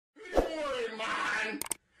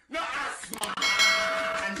Not us,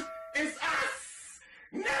 man. It's us.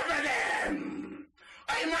 Never them.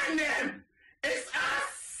 I man them. It's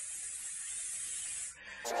us.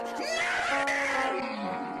 Never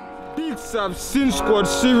them. Beats Sam, Sin Squad,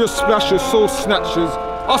 Serious Splashers, Soul Snatchers,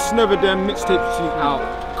 Us Never Them, mixtape team out.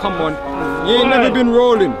 Come on. You ain't never been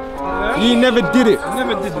rolling. You ain't never did it.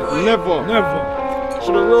 Never did it. Never. Never.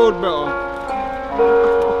 Should've rolled better.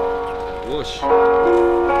 Whoosh.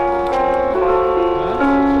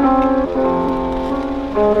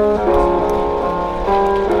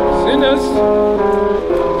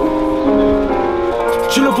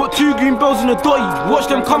 Should've put 2 green bells in the dotty. Watch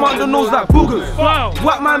them come out the nose like boogers. Wow.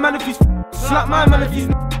 Whack my man if he's slap my man if he's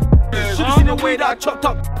should've seen the way that I chopped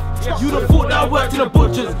up. You'd have thought that I worked in the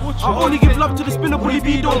butchers. I only give love to the spinner bully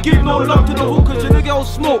B, don't give no love to the hookers. Your nigga don't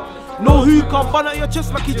smoke. No hookah, bun out your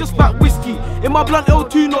chest like he just back whiskey. In my blunt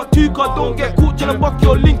L2, not 2 car, don't get caught till I buck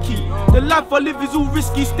your linky. The life I live is all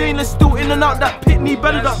risky, stainless steel in and out that pit me,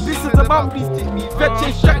 belly up. This is about please take me. Red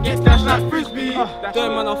chase shack, get dashed like frisbee.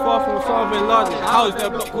 Them man are far from Osama bin Laden. How is there a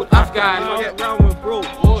block called Afghan? Get round with bro.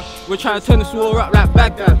 We're trying to turn this war up like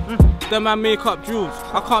Baghdad. Them man make up drills.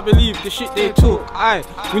 I can't believe the shit they talk. Aye,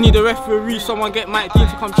 we need a referee, someone get Mike Dean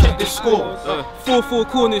to come check this score. 4-4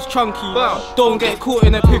 corners chunky, don't get caught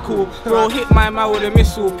in a pickle. Bro, hit my man with a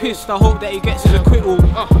missile, pissed, I hope that he gets his acquittal.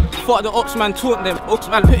 Fuck the ops man, taunt them, ops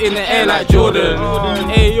man put in the air like Jordan.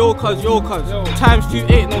 Hey yo cuz, times 2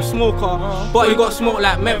 ain't no smoker, but he got smoked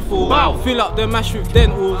like menthol. Fill up the mash with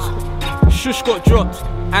dentals. Shush got dropped,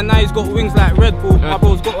 and now he's got wings like Red Bull. My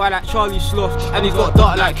bro's got one like Charlie Sloth, and he's got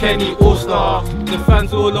dark like Kenny Allstar. The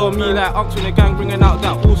fans all on me like Uncle in the gang bringing out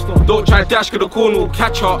that Allstar. Don't try dash, cause the corner will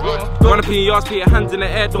catch up. Run up in your yards, put your hands in the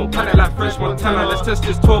air, don't panic like French Montana. Let's test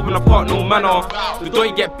this 12 in apart, no manner. The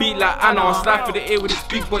don't get beat like Anna. Slide for the air with this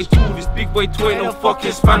big boy tool. This big boy toy ain't no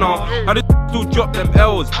fucking spanner. How the still drop them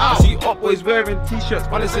L's? I see up boys wearing t-shirts,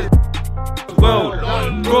 man, it says well.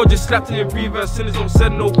 Bro just slapped in your reverse, sinners don't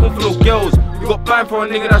send no gun for no girls. You got banned for a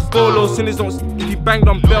nigga that's dolo, sinners don't if you banged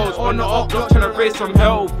on bells. On the up block trying to raise some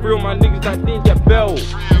hell. Real my niggas that didn't get bell.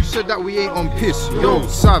 You said that we ain't on piss. Yo,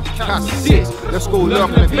 Sav, Cass, 6. Let's go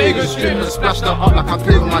lurk on the Vegas strip and splash that up like I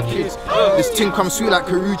play with my kids. This ting comes sweet like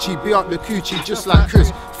Karuchi, be up the coochie just like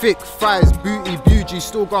Chris. Thick, thighs, booty, beauty,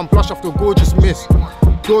 still gone blush off the gorgeous miss.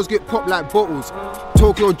 Girls get popped like bottles.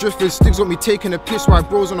 Tokyo drifters, sticks got me taking a piss while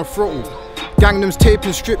bros on the throttle. Gangnam's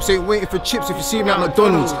taping strips, ain't waiting for chips if you see me at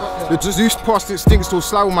McDonald's. The Zeus past it stinks, still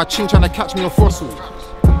sly with my chin trying to catch me on fossil.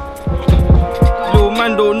 Little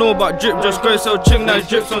man don't know about drip, just go sell ching that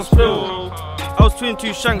drips on spill. I was twin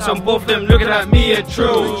 2 shanks and both them looking at me and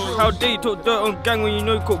trill. How dare you talk dirt on gang when you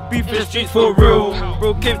know you got beef in the streets for real.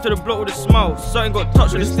 Bro came to the block with a smile, something got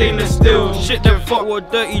touched with the stainless steel. Shit them fuck were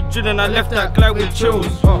dirty drilling, I left that glide with chills.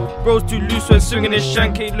 Bro's too loose when swinging his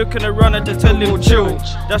shank, ain't looking around at to tell him chill.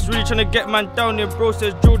 That's really trying to get man down there, bro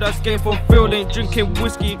says drill, that's game for field. Ain't drinking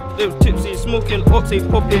whiskey, little tipsy, smoking ox, ain't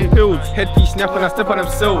popping pills. Headpiece snap when I step on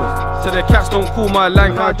themselves, so the cats don't call my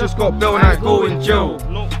line, I just got bail and I go in jail.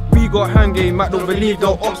 We got hang game, Mac don't believe the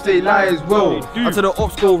ops, they lie as well. Until the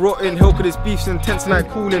ops go rotten hell, cause this beef's intense and I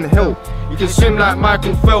cool in hell. You can swim like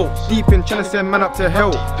Michael Phelps, deep in trying to send man up to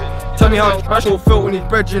hell. Tell me how Basho felt when his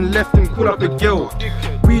brethren left and call up the girl.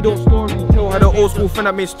 We don't story tell, had an old school friend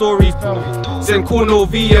that made stories. Then call no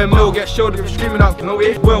VML, get shelled if screaming out, no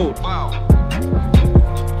it's well.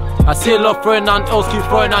 I see a lot throwing down L's, keep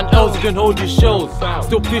throwing down L's, you can hold your shells.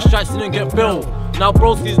 Still push strikes, didn't get bail. Now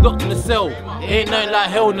broski's locked in the cell, ain't nothing like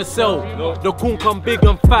hell in the cell. The coon come big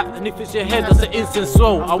and fat, and if it's your head, that's an instant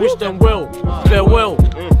swell. I wish them well, farewell.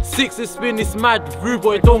 6 is spin, it's mad, rude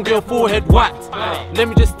boy, don't get your forehead whacked. Let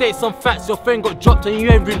me just state some facts, your friend got dropped and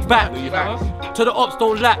you ain't been back. To the ops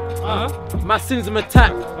don't lack, my sins them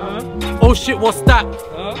attack. Oh shit, what's that?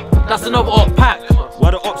 That's another op pack. Why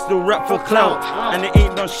the ops still rap for clout, and they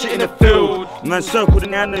ain't done shit in the field. Man circled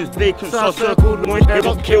and hand is vacant, so I circled the boys they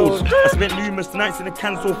got killed. I spent numerous nights in the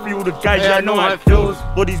cancel field, the guys, yeah I know how it feels.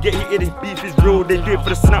 Bodies get hit, this beef is real, they do it for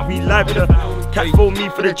the snap, we live with the cat for me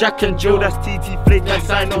for the Jack and Jill, that's TT Flake, that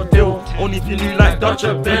sign no deal. Only if you knew like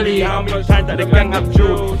Dutcher Belly, how many times that the gang have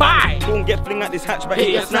drilled. Bye! Don't get fling at this hatchback,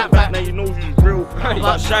 hit a snapback, now you know who's real.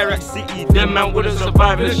 Like Chirac City, them man wouldn't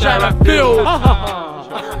survive in the Chirac field.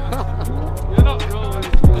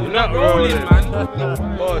 You're not rolling, man.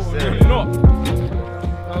 You're not.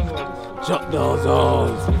 Shut those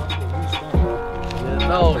hoes.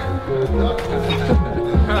 No.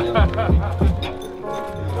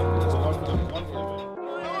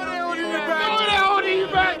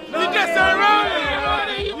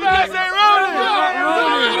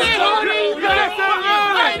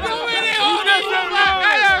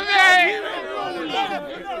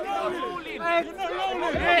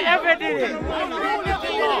 ever did it.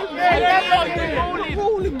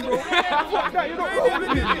 Rolling, bro. Fuck that, you're not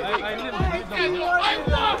rolling it.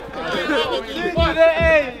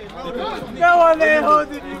 No one ain't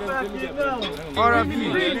holding you back, you know.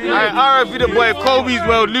 R.I.P. R.I.P. the boy, Kobe's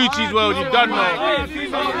world, Lucci's world, you done now.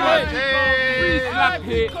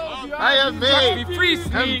 I am me. Free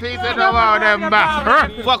sleep. MP said about them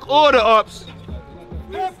back. Fuck all the ups.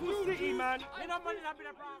 Man.